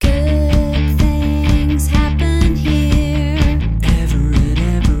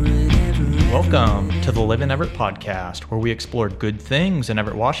Welcome to the Live in Everett podcast, where we explore good things in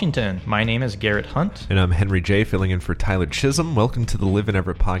Everett, Washington. My name is Garrett Hunt. And I'm Henry J., filling in for Tyler Chisholm. Welcome to the Live in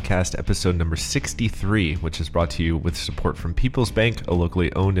Everett podcast, episode number 63, which is brought to you with support from People's Bank, a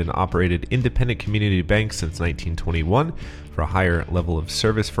locally owned and operated independent community bank since 1921. For a higher level of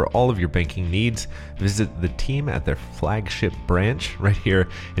service for all of your banking needs, visit the team at their flagship branch right here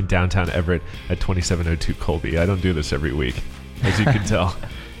in downtown Everett at 2702 Colby. I don't do this every week, as you can tell.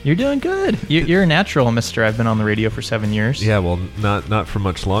 You're doing good. You're a natural, mister. I've been on the radio for 7 years. Yeah, well, not for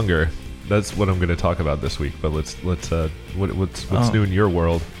much longer. That's what I'm going to talk about this week. But what's new in your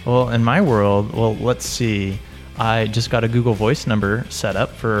world? Well, in my world, let's see. I just got a Google Voice number set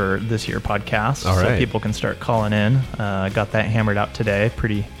up for this year podcast, All right. So people can start calling in. I got that hammered out today.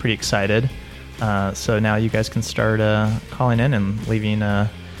 Pretty excited. So now you guys can start calling in and leaving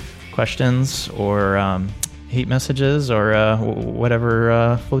questions or hate messages or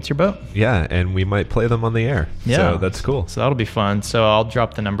whatever floats your boat. Yeah, and we might play them on the air. Yeah. So that's cool. So that'll be fun. So I'll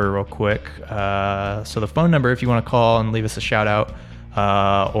drop the number real quick. So the phone number, if you want to call and leave us a shout out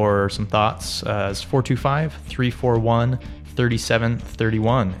or some thoughts, is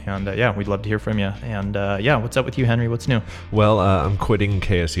 425-341-3731. And yeah, we'd love to hear from you. And yeah, what's up with you, Henry? What's new? Well, I'm quitting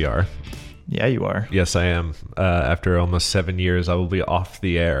KSER. Yeah, you are. Yes, I am. After almost 7 years, I will be off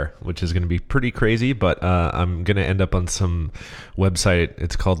the air, which is going to be pretty crazy, but I'm going to end up on some website.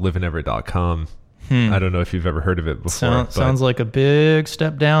 It's called liveineverett.com. I don't know if you've ever heard of it before. Sounds like a big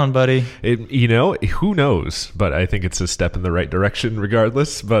step down, buddy. Who knows? But I think it's a step in the right direction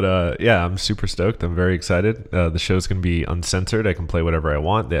regardless. But yeah, I'm super stoked. I'm very excited. The show's going to be uncensored. I can play whatever I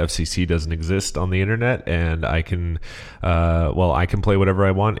want. The FCC doesn't exist on the internet, and I can play whatever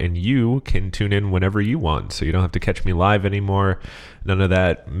I want, and you can tune in whenever you want. So you don't have to catch me live anymore. None of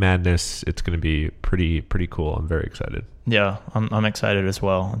that madness. It's going to be pretty cool. I'm very excited. Yeah, I'm excited as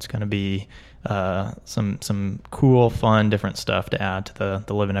well. It's going to be some cool, fun, different stuff to add to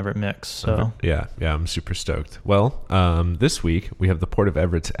the Live in Everett mix. So yeah, I'm super stoked. Well, this week we have the Port of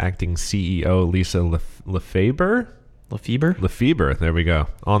Everett's acting CEO, Lisa Lefebvre. Lefebvre, there we go,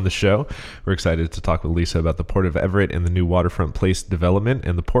 on the show. We're excited to talk with Lisa about the Port of Everett and the new Waterfront Place development.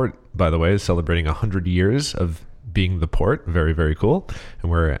 And the port, by the way, is celebrating 100 years of being the port. Very, very cool. And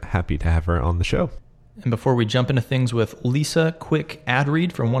we're happy to have her on the show. And before we jump into things with Lisa, quick ad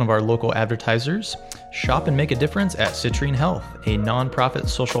read from one of our local advertisers. Shop and make a difference at Citrine Health, a nonprofit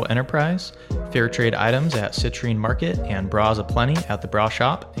social enterprise. Fair trade items at Citrine Market and bras aplenty at the bra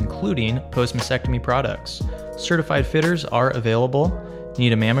shop, including post-mastectomy products. Certified fitters are available.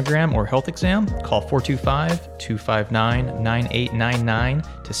 Need a mammogram or health exam? Call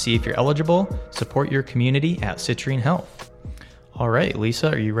 425-259-9899 to see if you're eligible. Support your community at Citrine Health. All right,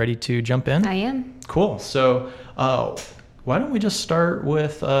 Lisa, are you ready to jump in? I am. Cool. So why don't we just start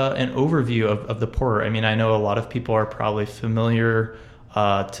with an overview of the port? I mean, I know a lot of people are probably familiar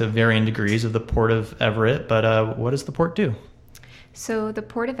to varying degrees of the Port of Everett, but what does the port do? So the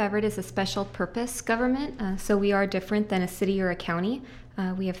Port of Everett is a special purpose government. So we are different than a city or a county.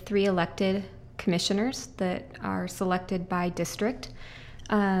 We have 3 elected commissioners that are selected by district.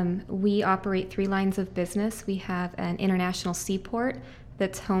 We operate 3 lines of business. We have an international seaport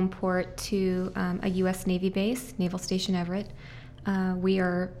that's home port to a U.S. Navy base, Naval Station Everett. We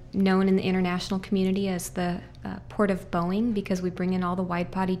are known in the international community as the Port of Boeing because we bring in all the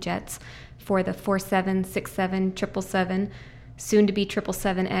wide-body jets for the 47, 67, 777, soon-to-be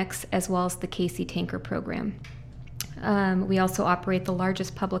 777X, as well as the Casey tanker program. We also operate the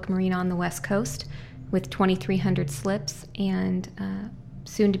largest public marina on the West Coast with 2,300 slips and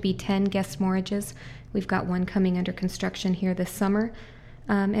soon-to-be 10 guest moorages. We've got one coming under construction here this summer.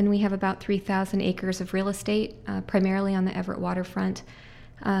 And we have about 3,000 acres of real estate, primarily on the Everett waterfront,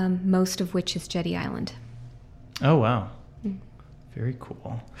 most of which is Jetty Island. Oh, wow. Very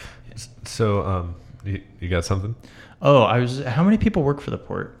cool. So you got something? Oh, how many people work for the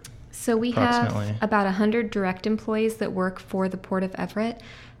port? So we have about 100 direct employees that work for the Port of Everett.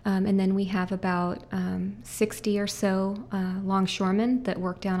 And then we have about 60 or so longshoremen that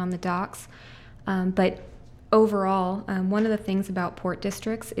work down on the docks. But overall, one of the things about port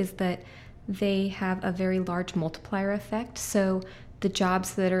districts is that they have a very large multiplier effect. So the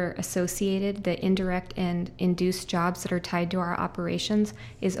jobs that are associated, the indirect and induced jobs that are tied to our operations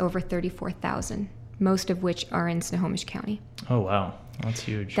is over 34,000, most of which are in Snohomish County. Oh, wow. That's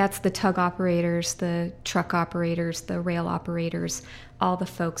huge. That's the tug operators, the truck operators, the rail operators, all the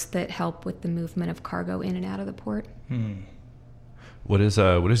folks that help with the movement of cargo in and out of the port. What is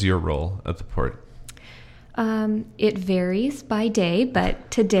your role at the port? It varies by day, but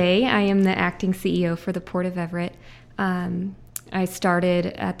today I am the acting CEO for the Port of Everett. I started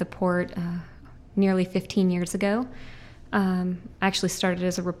at the port nearly 15 years ago. I actually started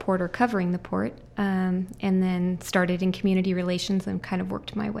as a reporter covering the port, and then started in community relations and kind of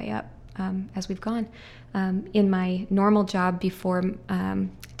worked my way up as we've gone. In my normal job before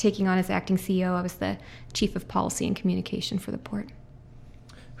taking on as acting CEO, I was the chief of policy and communication for the port.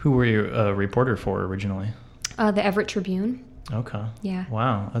 Who were you a reporter for originally? The Everett Tribune. Okay. Yeah.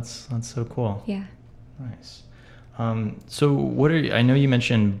 Wow, that's so cool. Yeah. Nice. So I know you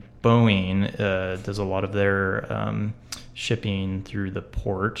mentioned Boeing does a lot of their shipping through the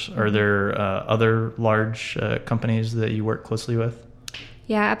port. Mm-hmm. Are there other large companies that you work closely with?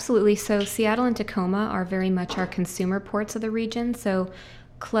 Yeah, absolutely. So Seattle and Tacoma are very much our consumer ports of the region. So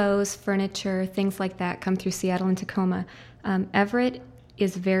clothes, furniture, things like that come through Seattle and Tacoma. Everett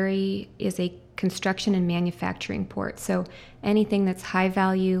is a construction and manufacturing port. So anything that's high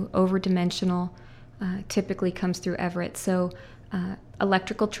value, over-dimensional, typically comes through Everett. So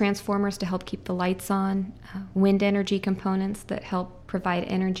electrical transformers to help keep the lights on, wind energy components that help provide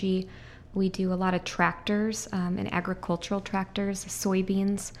energy. We do a lot of tractors and agricultural tractors,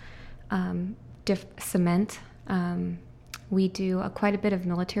 soybeans, cement. We do quite a bit of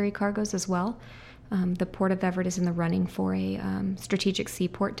military cargoes as well. The Port of Everett is in the running for a strategic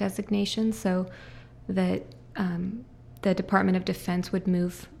seaport designation, so that the Department of Defense would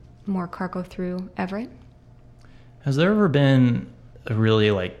move more cargo through Everett. Has there ever been a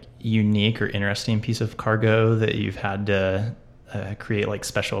really unique or interesting piece of cargo that you've had to create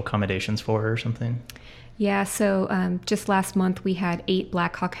special accommodations for or something? Yeah, so just last month we had 8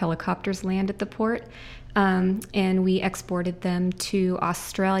 Black Hawk helicopters land at the port, and we exported them to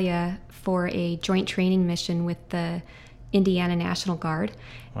Australia for a joint training mission with the Indiana National Guard.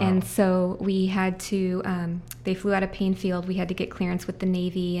 Wow. And so we had to, they flew out of Painfield, we had to get clearance with the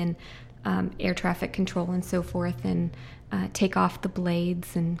Navy and air traffic control and so forth, and take off the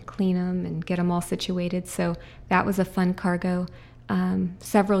blades and clean them and get them all situated. So that was a fun cargo.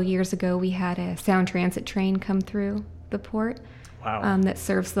 Several years ago, we had a Sound Transit train come through the port. Wow. That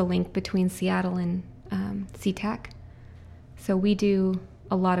serves the link between Seattle and SeaTac. So we do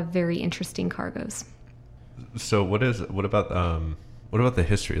a lot of very interesting cargoes. So what about the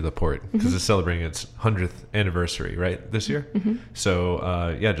history of the port? Because Mm-hmm. it's celebrating its 100th anniversary, right, this year? Mm-hmm.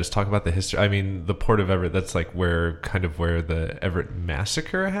 So just talk about the history. I mean, the Port of Everett, that's where the Everett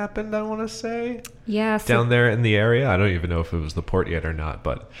Massacre happened, I want to say. Yeah. Down there in the area. I don't even know if it was the port yet or not,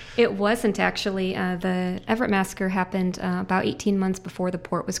 but... It wasn't actually. The Everett Massacre happened about 18 months before the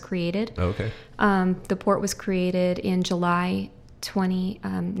port was created. Oh, okay. The port was created in July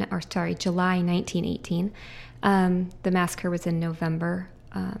 1918. The massacre was in November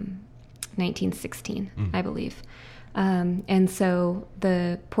 1916, I believe. And so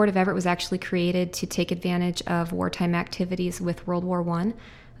the Port of Everett was actually created to take advantage of wartime activities with World War I.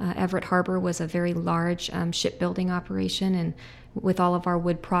 Everett Harbor was a very large shipbuilding operation, and with all of our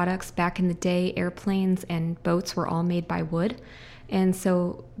wood products, back in the day, airplanes and boats were all made by wood. And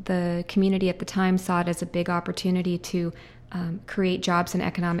so the community at the time saw it as a big opportunity to create jobs and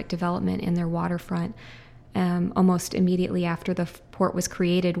economic development in their waterfront. Almost immediately after the port was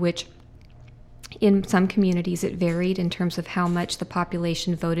created, which in some communities it varied in terms of how much the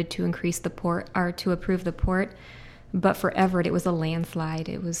population voted to increase the port or to approve the port. But for Everett, it was a landslide.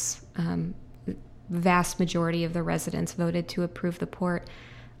 It was vast majority of the residents voted to approve the port.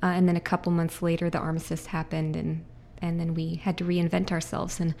 And then a couple months later, the armistice happened, and then we had to reinvent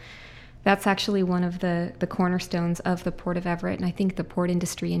ourselves. And that's actually one of the cornerstones of the Port of Everett. And I think the port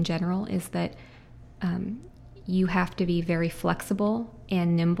industry in general is that you have to be very flexible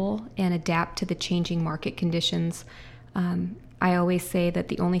and nimble and adapt to the changing market conditions. I always say that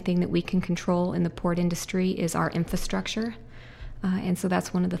the only thing that we can control in the port industry is our infrastructure. And so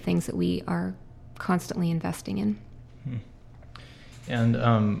that's one of the things that we are constantly investing in.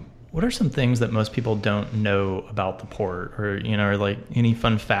 And what are some things that most people don't know about the port, or any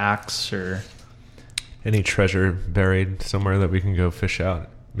fun facts or any treasure buried somewhere that we can go fish out,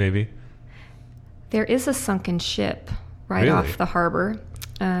 maybe? There is a sunken ship right Really? off the harbor.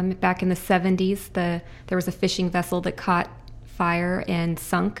 Back in the 70s, there was a fishing vessel that caught fire and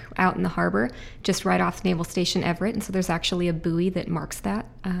sunk out in the harbor, just right off Naval Station Everett. And so there's actually a buoy that marks that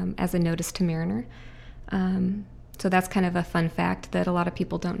as a notice to mariner. So that's kind of a fun fact that a lot of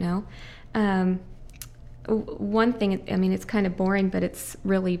people don't know. One thing, it's kind of boring, but it's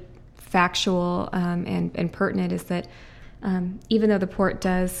really factual and pertinent, is that even though the port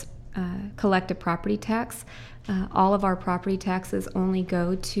does collect a property tax, all of our property taxes only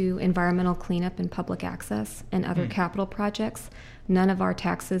go to environmental cleanup and public access and other capital projects. None of our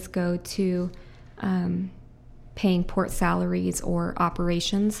taxes go to paying port salaries or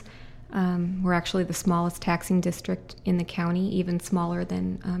operations. We're actually the smallest taxing district in the county, even smaller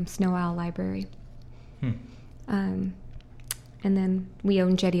than Snow Owl Library. And then we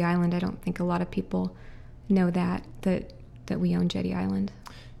own Jetty Island. I don't think a lot of people know that we own Jetty Island.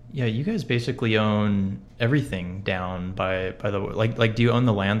 Yeah, you guys basically own everything down by the like. Do you own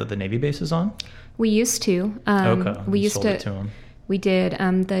the land that the Navy base is on? We used to. Okay, we used sold to. It to them. We did.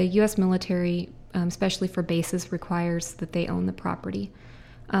 The U.S. military, especially for bases, requires that they own the property.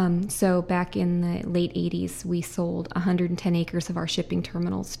 So back in the late 80s, we sold 110 acres of our shipping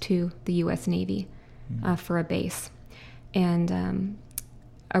terminals to the U.S. Navy for a base. And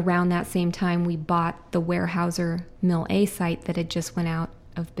around that same time, we bought the Weyerhaeuser Mill A site that had just went out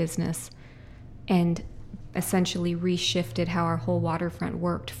of business and essentially reshifted how our whole waterfront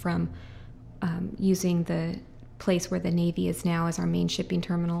worked from using the place where the Navy is now as our main shipping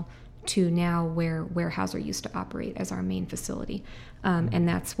terminal to now where Weyerhaeuser used to operate as our main facility. And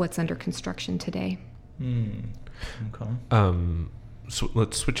that's what's under construction today. Okay. So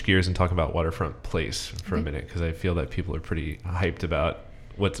let's switch gears and talk about Waterfront Place for a minute, because I feel that people are pretty hyped about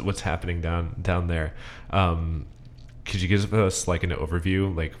what's happening down there. Could you give us like an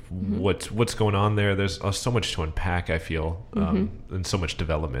overview, like what's going on there? There's so much to unpack, I feel, and so much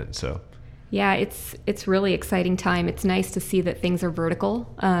development. So yeah, it's really exciting time. It's nice to see that things are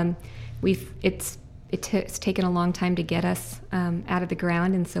vertical. It's taken a long time to get us out of the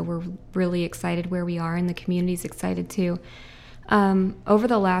ground, and so we're really excited where we are, and the community's excited too. Over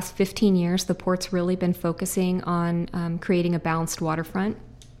the last 15 years, the port's really been focusing on creating a balanced waterfront,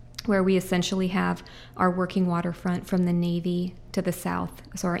 where we essentially have our working waterfront from the Navy to the south,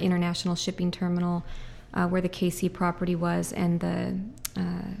 so our international shipping terminal, where the KC property was, and the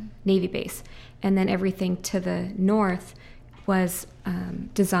Navy base. And then everything to the north was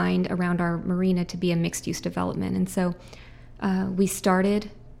designed around our marina to be a mixed-use development. And so we started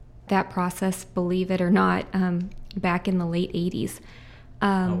that process, believe it or not, back in the late 80s.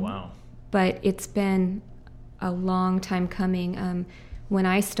 Oh, wow. But it's been a long time coming. When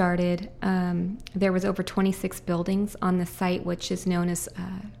I started, there was over 26 buildings on the site, which is known as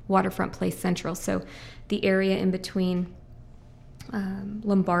Waterfront Place Central. So the area in between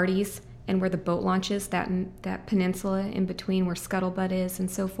Lombardi's and where the boat launch is, that peninsula in between where Scuttlebutt is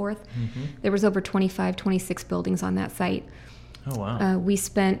and so forth, there was over 26 buildings on that site. Oh, wow. We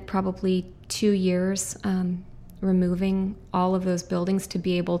spent probably 2 years removing all of those buildings to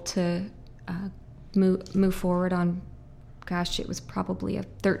be able to move forward on, it was probably a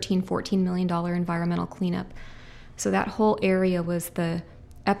 $13-14 million environmental cleanup. So that whole area was the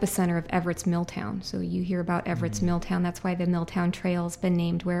epicenter of Everett's Milltown. So you hear about Everett's Milltown. That's why the Milltown Trail has been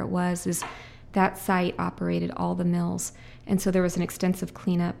named where it was, is that site operated all the mills. And so there was an extensive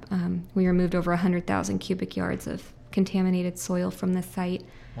cleanup. We removed over 100,000 cubic yards of contaminated soil from the site.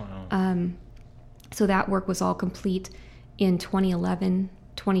 Wow. So that work was all complete in 2011,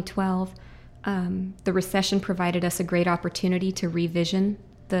 2012. The recession provided us a great opportunity to revision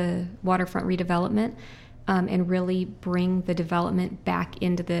the waterfront redevelopment and really bring the development back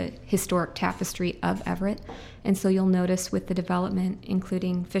into the historic tapestry of Everett. And so you'll notice with the development,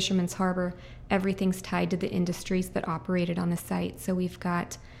 including Fisherman's Harbor, everything's tied to the industries that operated on the site. So we've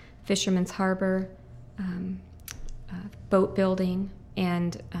got Fisherman's Harbor, boat building,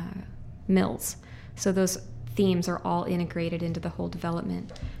 and mills. So those themes are all integrated into the whole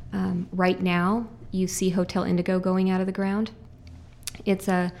development. Right now, you see Hotel Indigo going out of the ground. It's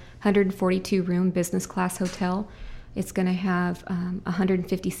a 142-room business class hotel. It's going to have a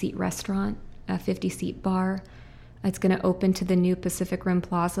 150-seat restaurant, a 50-seat bar. It's going to open to the new Pacific Rim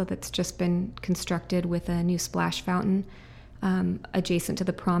Plaza that's just been constructed with a new splash fountain adjacent to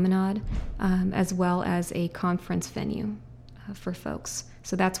the promenade, as well as a conference venue for folks.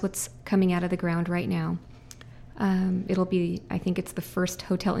 So that's what's coming out of the ground right now. It'll be, I think it's the first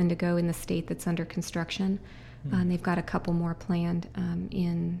Hotel Indigo in the state that's under construction. They've got a couple more planned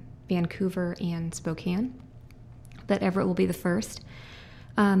in Vancouver and Spokane, but Everett will be the first.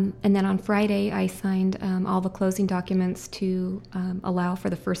 And then on Friday, I signed all the closing documents to allow for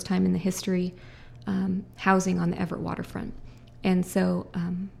the first time in the history housing on the Everett waterfront. And so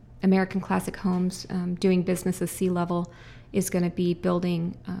American Classic Homes, doing business as C-level, is going to be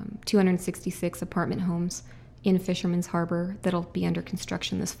building 266 apartment homes in Fisherman's Harbor that'll be under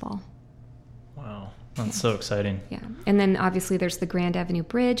construction this fall. Wow, that's so exciting. Yeah, and then obviously there's the Grand Avenue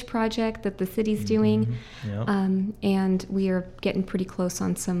Bridge project that the city's doing, Yep. And we are getting pretty close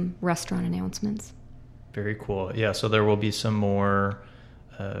on some restaurant announcements. Very cool. Yeah, so there will be some more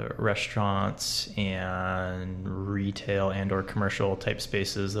restaurants and retail and or commercial type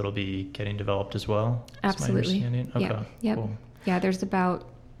spaces that'll be getting developed as well. Absolutely. Is my understanding? Okay. Yep. Cool. Yeah, there's about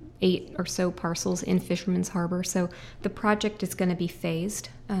 8 or so parcels in Fisherman's Harbor. So the project is going to be phased.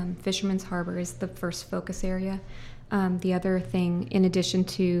 Fisherman's Harbor is the first focus area. The other thing, in addition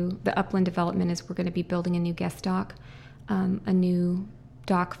to the upland development, is we're going to be building a new guest dock, a new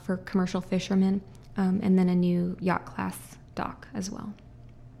dock for commercial fishermen, and then a new yacht class dock as well.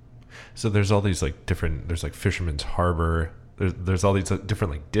 So there's all these like different, there's like Fisherman's Harbor, there's all these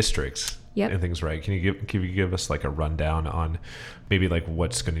different like districts Yep. and things, right? Can you give us like a rundown on maybe like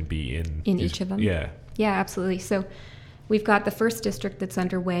what's going to be in each of them? Yeah. Yeah, absolutely. So we've got the first district that's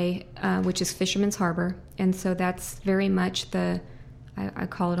underway, which is Fisherman's Harbor. And so that's very much I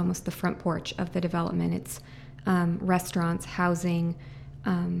call it almost the front porch of the development. It's restaurants, housing.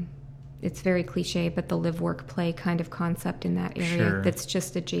 It's very cliche, but the live, work, play kind of concept in that area. Sure. That's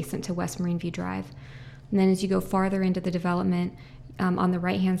just adjacent to West Marine View Drive. And then as you go farther into the development, on the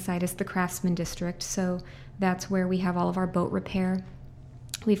right-hand side is the Craftsman District. So that's where we have all of our boat repair.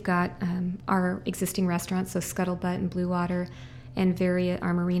 We've got our existing restaurants, so Scuttlebutt and Blue Water, and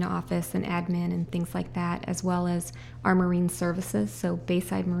our marina office and admin and things like that, as well as our marine services, so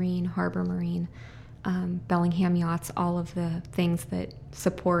Bayside Marine, Harbor Marine, Bellingham Yachts, all of the things that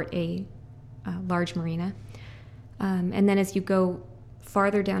support a large marina. And then as you go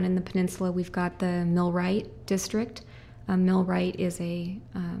farther down in the peninsula, we've got the Millwright District. Millwright is a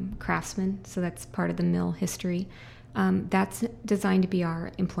craftsman, so that's part of the mill history. That's designed to be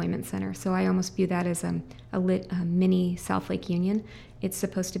our employment center. So I almost view that as a mini South Lake Union. It's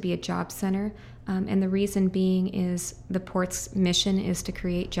supposed to be a job center. And the reason being is the port's mission is to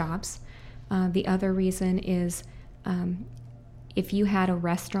create jobs. The other reason is if you had a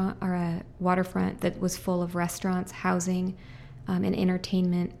restaurant or a waterfront that was full of restaurants, housing, and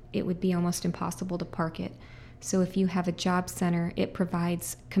entertainment, it would be almost impossible to park it. So if you have a job center, it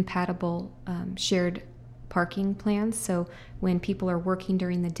provides compatible shared parking plans. So when people are working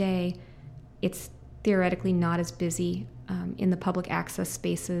during the day, it's theoretically not as busy in the public access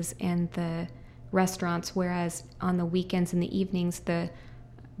spaces and the restaurants, whereas on the weekends and the evenings, the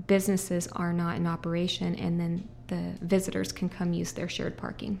businesses are not in operation, and then the visitors can come use their shared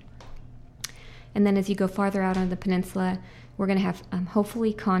parking. And then as you go farther out on the peninsula, we're going to have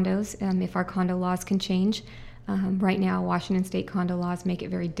hopefully condos, if our condo laws can change. Right now, Washington state condo laws make it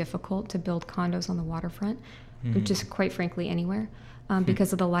very difficult to build condos on the waterfront, just quite frankly anywhere,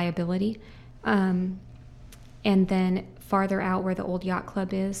 because of the liability. And then farther out where the old yacht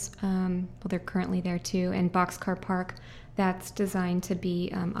club is, well, they're currently there too, and Boxcar Park, that's designed to be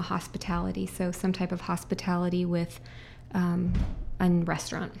a hospitality, so some type of hospitality with a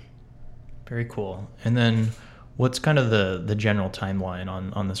restaurant. Very cool. And then what's kind of the general timeline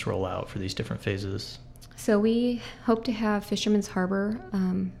on this rollout for these different phases? So we hope to have Fisherman's Harbor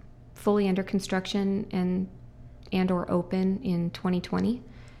fully under construction and or open in 2020.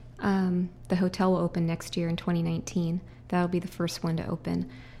 The hotel will open next year in 2019. That'll be the first one to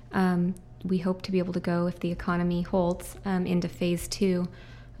open. We hope to be able to go, if the economy holds, into phase 2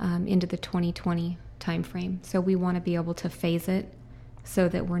 into the 2020 timeframe. So we want to be able to phase it so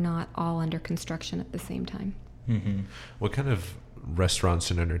that we're not all under construction at the same time. Mm-hmm. What kind of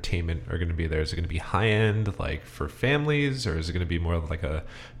restaurants and entertainment are going to be there? Is it going to be high-end, like for families, or is it going to be more like a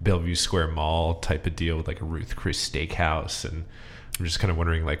Bellevue Square Mall type of deal with like a Ruth Chris Steakhouse? And I'm just kind of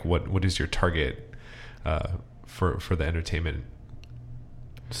wondering, like, what is your target for the entertainment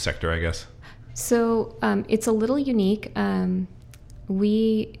sector, I guess? So it's a little unique. The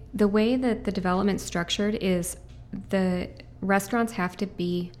way that the development's structured is the restaurants have to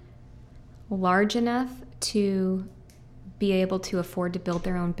be large enough to be able to afford to build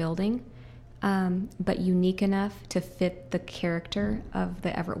their own building, but unique enough to fit the character of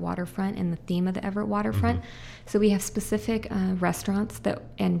the Everett waterfront and the theme of the Everett waterfront. Mm-hmm. So we have specific restaurants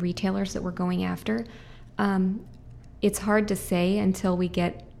and retailers that we're going after. It's hard to say until we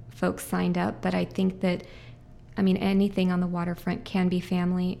get folks signed up, but I think that, anything on the waterfront can be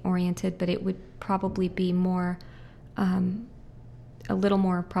family oriented, but it would probably be more, a little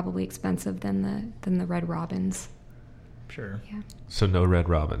more probably expensive than the Red Robins. Sure. Yeah. So no Red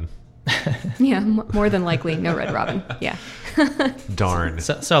Robin. Yeah, more than likely no Red Robin. Yeah. Darn.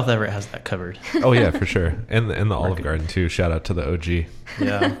 South Everett has that covered. Oh yeah, for sure. And the Olive Garden too. Shout out to the OG.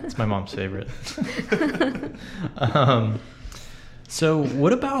 Yeah, it's my mom's favorite. So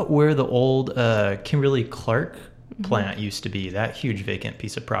what about where the old Kimberly Clark plant used to be? That huge vacant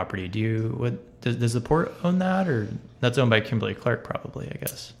piece of property. Does the port own that, or that's owned by Kimberly Clark probably, I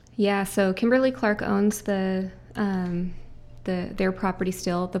guess? Yeah. So Kimberly Clark owns their property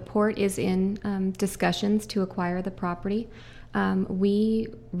still. The port is in discussions to acquire the property. We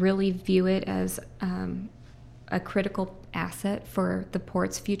really view it as a critical asset for the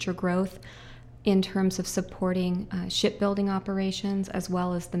port's future growth in terms of supporting shipbuilding operations as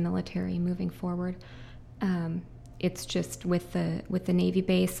well as the military moving forward. It's just with the Navy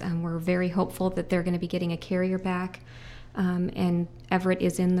base, we're very hopeful that they're going to be getting a carrier back, and Everett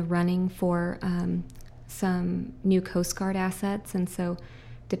is in the running for some new Coast Guard assets, and so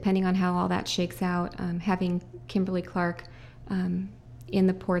depending on how all that shakes out, having Kimberly-Clark in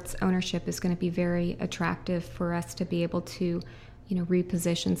the port's ownership is going to be very attractive for us to be able to,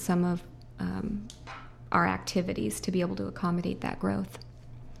 reposition some of our activities to be able to accommodate that growth.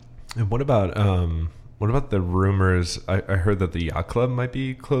 And what about the rumors? I heard that the yacht club might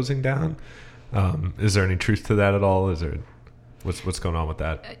be closing down. Is there any truth to that at all? Is there what's going on with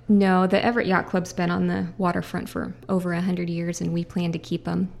that? No, the Everett Yacht Club's been on the waterfront for over 100 years, and we plan to keep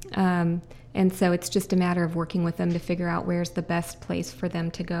them. And so it's just a matter of working with them to figure out where's the best place for them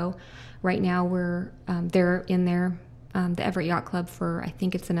to go. Right now, they're in the Everett Yacht Club for, I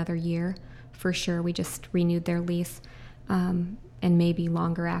think it's another year for sure. We just renewed their lease, and maybe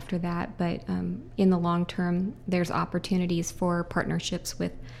longer after that. But in the long term, there's opportunities for partnerships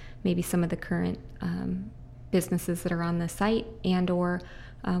with maybe some of the current businesses that are on the site, and or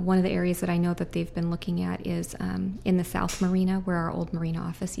one of the areas that I know that they've been looking at is in the South Marina, where our old marina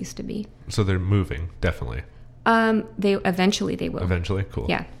office used to be. So they're moving, definitely. They will. Eventually, cool.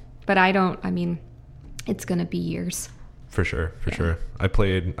 Yeah, but it's going to be years. For sure. I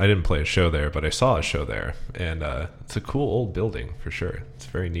didn't play a show there, but I saw a show there, and it's a cool old building for sure. It's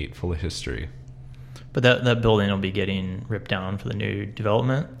very neat, full of history. But that building will be getting ripped down for the new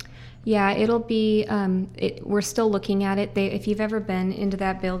development? Yeah, it'll be, we're still looking at it. If you've ever been into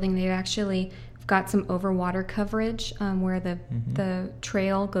that building, they've actually got some overwater coverage where the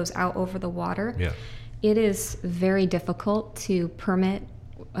trail goes out over the water. Yeah. It is very difficult to permit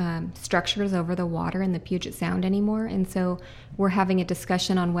structures over the water in the Puget Sound anymore. And so we're having a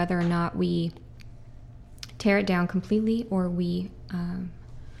discussion on whether or not we tear it down completely or we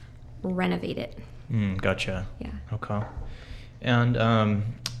renovate it. Gotcha. Yeah. Okay. And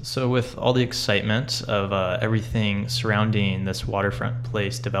so with all the excitement of everything surrounding this waterfront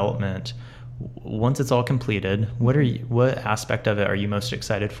place development, once it's all completed, what aspect of it are you most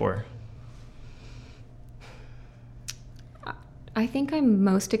excited for? I think I'm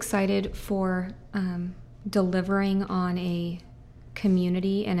most excited for delivering on a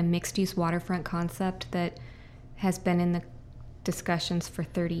community and a mixed-use waterfront concept that has been in the discussions for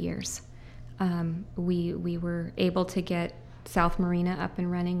 30 years. We were able to get South Marina up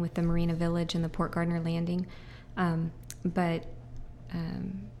and running with the Marina Village and the Port Gardner Landing, but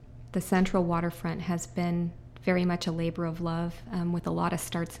the Central Waterfront has been very much a labor of love with a lot of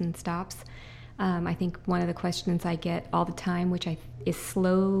starts and stops. I think one of the questions I get all the time, which is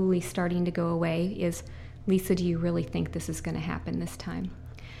slowly starting to go away, is, Lisa, do you really think this is going to happen this time?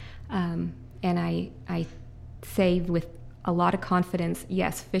 And I say with a lot of confidence,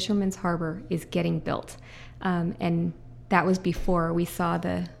 yes, Fisherman's Harbor is getting built. And that was before we saw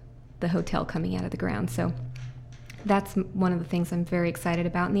the hotel coming out of the ground. So that's one of the things I'm very excited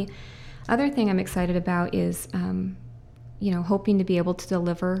about. And the other thing I'm excited about is hoping to be able to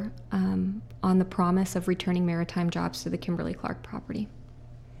deliver on the promise of returning maritime jobs to the Kimberly-Clark property.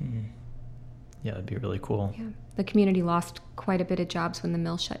 Mm-hmm. Yeah, that'd be really cool. Yeah. The community lost quite a bit of jobs when the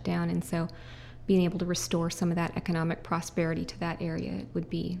mill shut down, and so being able to restore some of that economic prosperity to that area would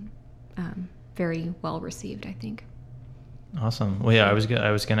be very well received, I think. Awesome. Well, yeah, I was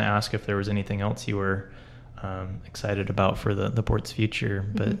going to ask if there was anything else you were excited about for the port's future,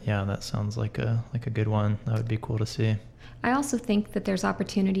 but yeah, that sounds like a good one. That would be cool to see. I also think that there's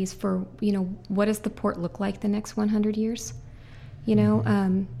opportunities for, what does the port look like the next 100 years?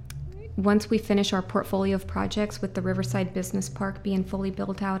 Once we finish our portfolio of projects with the Riverside Business Park being fully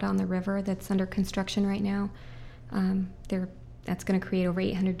built out on the river that's under construction right now, that's going to create over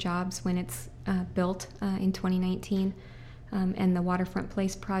 800 jobs when it's built in 2019. And the Waterfront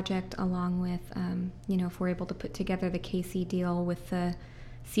Place project, along with, if we're able to put together the KC deal with the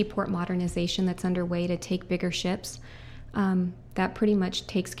seaport modernization that's underway to take bigger ships, that pretty much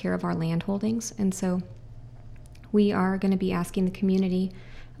takes care of our land holdings. And so we are going to be asking the community,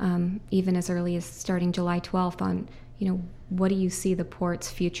 even as early as starting July 12th, on, what do you see the port's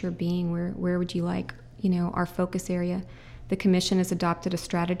future being? Where would you like, our focus area? The commission has adopted a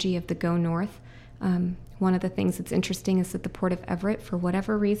strategy of the Go North. One of the things that's interesting is that the Port of Everett, for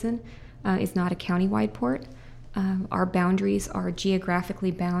whatever reason, is not a countywide port. Our boundaries are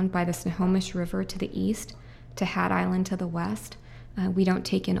geographically bound by the Snohomish River to the east, to Hat Island to the west. We don't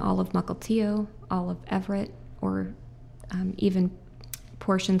take in all of Mukilteo, all of Everett, or even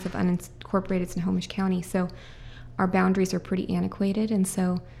portions of unincorporated Snohomish County. So our boundaries are pretty antiquated, and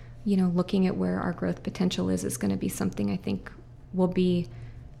so, looking at where our growth potential is going to be something I think will be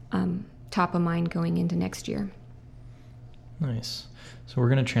top of mind going into next year. Nice. So we're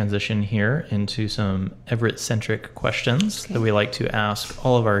going to transition here into some Everett-centric questions that we like to ask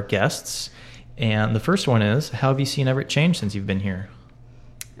all of our guests. And the first one is, how have you seen Everett change since you've been here?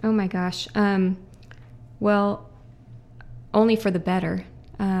 Oh my gosh. Well, only for the better.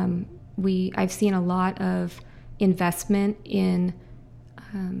 I've seen a lot of investment in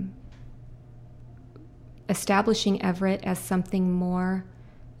establishing Everett as something more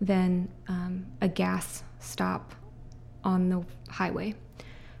than a gas stop on the highway.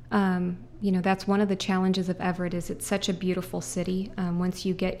 That's one of the challenges of Everett is it's such a beautiful city. Once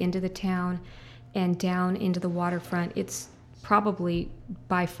you get into the town and down into the waterfront, it's probably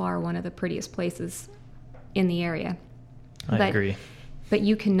by far one of the prettiest places in the area. I agree. But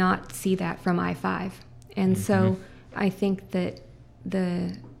you cannot see that from I-5. And so I think that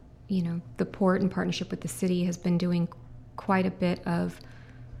the port in partnership with the city has been doing quite a bit of,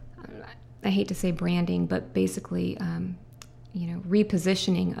 I hate to say branding, but basically,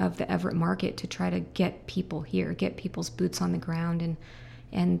 repositioning of the Everett market to try to get people here, get people's boots on the ground.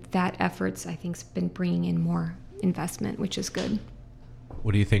 And that efforts, I think, has been bringing in more investment, which is good.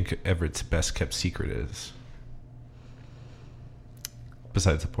 What do you think Everett's best kept secret is?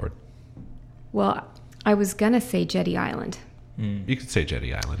 Besides the port. Well, I was going to say Jetty Island. You could say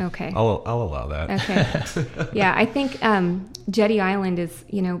Jetty Island. Okay. I'll allow that. Okay. Yeah, I think Jetty Island is,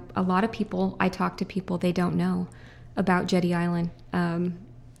 a lot of people, I talk to people, they don't know about Jetty Island.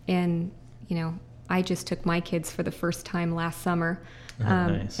 And, I just took my kids for the first time last summer.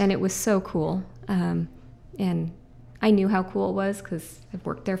 Nice. And it was so cool. And I knew how cool it was because I've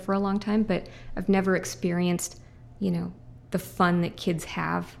worked there for a long time, but I've never experienced, the fun that kids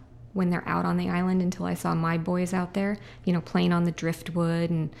have when they're out on the island until I saw my boys out there, playing on the driftwood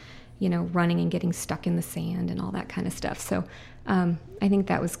and, running and getting stuck in the sand and all that kind of stuff. So I think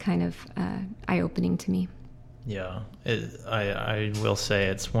that was kind of eye-opening to me. Yeah, I will say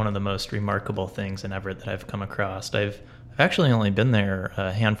it's one of the most remarkable things in Everett that I've come across. I've actually only been there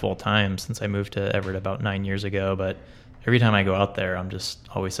a handful of times since I moved to Everett about 9 years ago, but every time I go out there, I'm just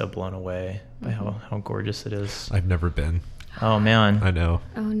always so blown away by how gorgeous it is. I've never been. Oh, man. I know.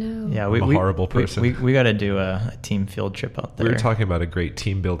 Oh, no. Yeah, I'm a horrible person. We got to do a team field trip out there. We were talking about a great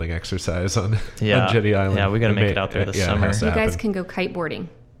team building exercise on Jetty Island. Yeah, we got to make it out there this summer. You guys can go kiteboarding.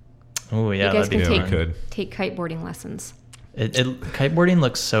 Oh, yeah, you guys that'd be can take kiteboarding lessons. Kiteboarding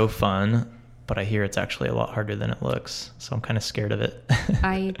looks so fun, but I hear it's actually a lot harder than it looks, so I'm kind of scared of it.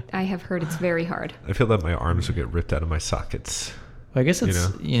 I have heard it's very hard. I feel that my arms would get ripped out of my sockets. Well, I guess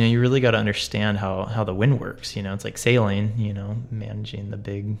it's, you really got to understand how the wind works. It's like sailing, managing the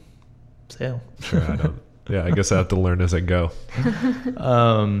big sail. Sure, I don't. Yeah, I guess I have to learn as I go.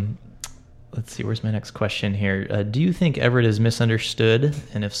 Let's see, where's my next question here? Do you think Everett is misunderstood,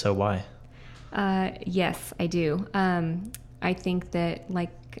 and if so, why? Yes, I do. I think that,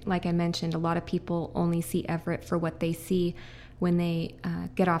 like I mentioned, a lot of people only see Everett for what they see when they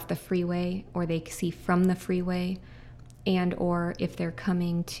get off the freeway, or they see from the freeway, and or if they're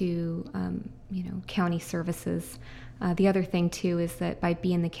coming to county services. The other thing too is that by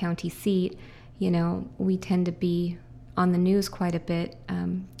being the county seat, we tend to be on the news quite a bit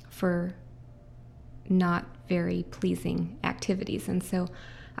for not very pleasing activities, and so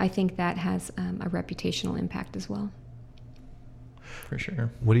I think that has a reputational impact as well. For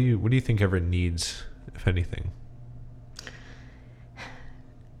sure. What do you think Everett needs, if anything?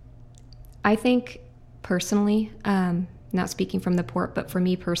 I think personally, not speaking from the port, but for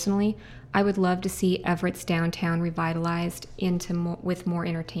me personally, I would love to see Everett's downtown revitalized with more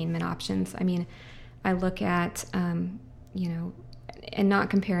entertainment options. I mean, I look at, and not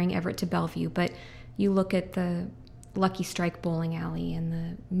comparing Everett to Bellevue, but you look at the Lucky Strike bowling alley and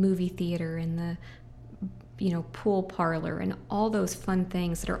the movie theater and the, pool parlor and all those fun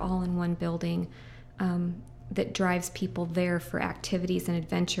things that are all in one building, that drives people there for activities and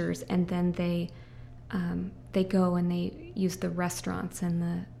adventures, and then they go and they use the restaurants and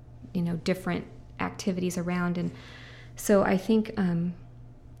the different activities around. And so I think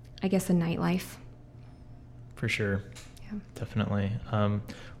I guess a nightlife. For sure. Yeah. Definitely.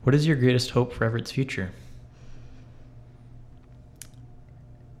 What is your greatest hope for Everett's future?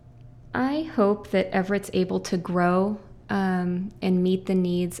 I hope that Everett's able to grow and meet the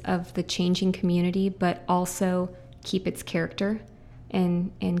needs of the changing community, but also keep its character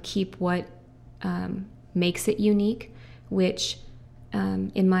and keep what makes it unique, which,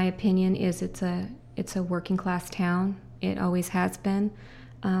 in my opinion, is it's a working class town. It always has been.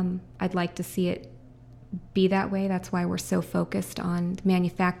 I'd like to see it be that way. That's why we're so focused on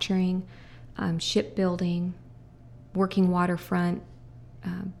manufacturing, shipbuilding, working waterfront,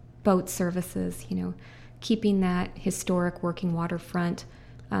 boat services, keeping that historic working waterfront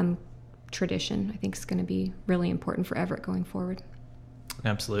tradition, I think, is going to be really important for Everett going forward.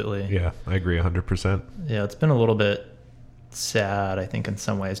 Absolutely. Yeah, I agree 100%. Yeah, it's been a little bit sad, I think, in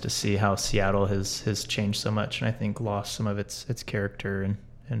some ways, to see how Seattle has changed so much, and I think lost some of its character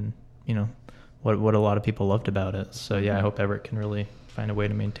and what a lot of people loved about it. So yeah, I hope Everett can really find a way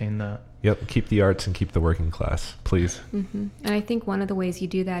to maintain that. Yep, keep the arts and keep the working class, please. Mm-hmm. And I think one of the ways you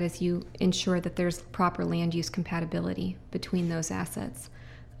do that is you ensure that there's proper land use compatibility between those assets.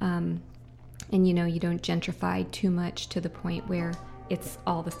 And you don't gentrify too much to the point where it's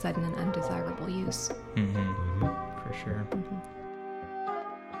all of a sudden an undesirable use. For sure.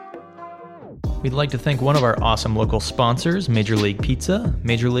 We'd like to thank one of our awesome local sponsors, Major League Pizza.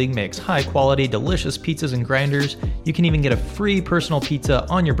 Major League makes high-quality, delicious pizzas and grinders. You can even get a free personal pizza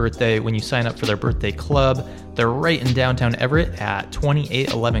on your birthday when you sign up for their birthday club. They're right in downtown Everett at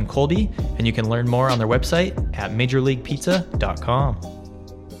 2811 Colby, and you can learn more on their website at majorleaguepizza.com.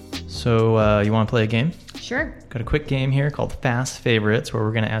 So you want to play a game? Sure. Got a quick game here called Fast Favorites, where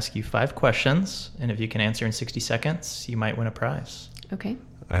we're going to ask you 5 questions, and if you can answer in 60 seconds, you might win a prize. Okay.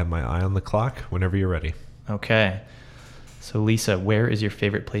 I have my eye on the clock whenever you're ready. Okay. So Lisa, where is your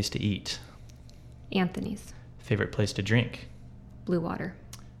favorite place to eat? Anthony's. Favorite place to drink? Blue Water.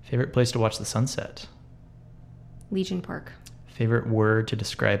 Favorite place to watch the sunset? Legion Park. Favorite word to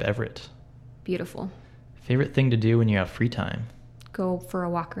describe Everett? Beautiful. Favorite thing to do when you have free time? Go for a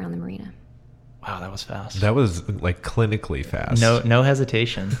walk around the marina. Wow, that was fast. That was like clinically fast. No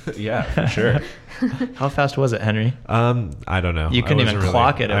hesitation. Yeah, for sure. How fast was it, Henry? I don't know. You couldn't even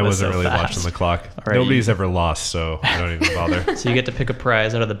clock it. I wasn't so really fast. watching the clock. All right, Nobody's ever lost, so I don't even bother. So you get to pick a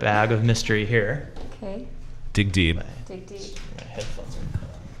prize out of the bag of mystery here. Okay. Dig deep. Dig deep. My headphones are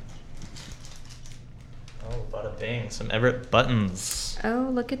Oh, bada bing. Some Everett buttons.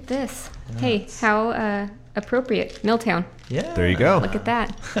 Oh, look at this. Yeah, Hey, how appropriate. Milltown. Yeah. There you go. Look at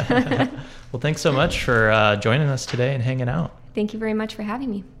that. Well, thanks so much for joining us today and hanging out. Thank you very much for having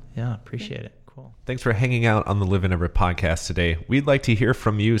me. Yeah, appreciate it. Cool. Thanks for hanging out on the Live in Everett podcast today. We'd like to hear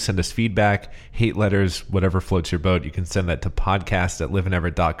from you. Send us feedback, hate letters, whatever floats your boat. You can send that to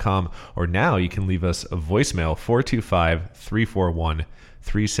podcast@liveineverett.com, or now you can leave us a voicemail,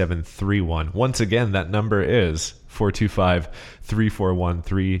 425-341-3731. Once again, that number is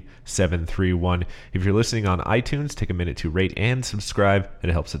 425-341-3731. If you're listening on iTunes, take a minute to rate and subscribe. It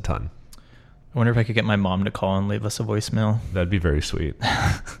helps a ton. I wonder if I could get my mom to call and leave us a voicemail. That'd be very sweet.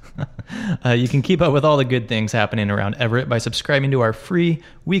 You can keep up with all the good things happening around Everett by subscribing to our free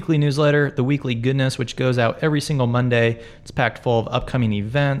weekly newsletter, The Weekly Goodness, which goes out every single Monday. It's packed full of upcoming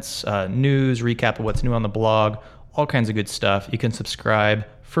events, news, recap of what's new on the blog, all kinds of good stuff. You can subscribe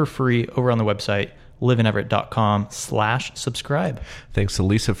for free over on the website, liveineverett.com/subscribe. Thanks to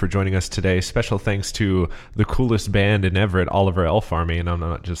Lisa for joining us today. Special thanks to the coolest band in Everett, Oliver Elf Army, and I'm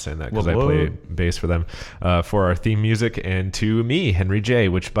not just saying that because I play bass for them, for our theme music, and to me, Henry J.,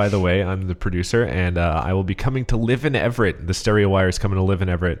 which, by the way, I'm the producer, and I will be coming to Live in Everett. The Stereo Wire is coming to Live in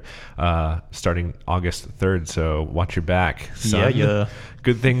Everett starting August 3rd, so watch your back, son. Yeah.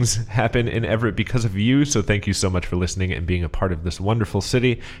 Good things happen in Everett because of you, so thank you so much for listening and being a part of this wonderful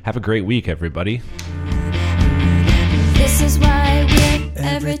city. Have a great week, everybody. This is why we're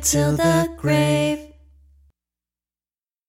Everett till the grave.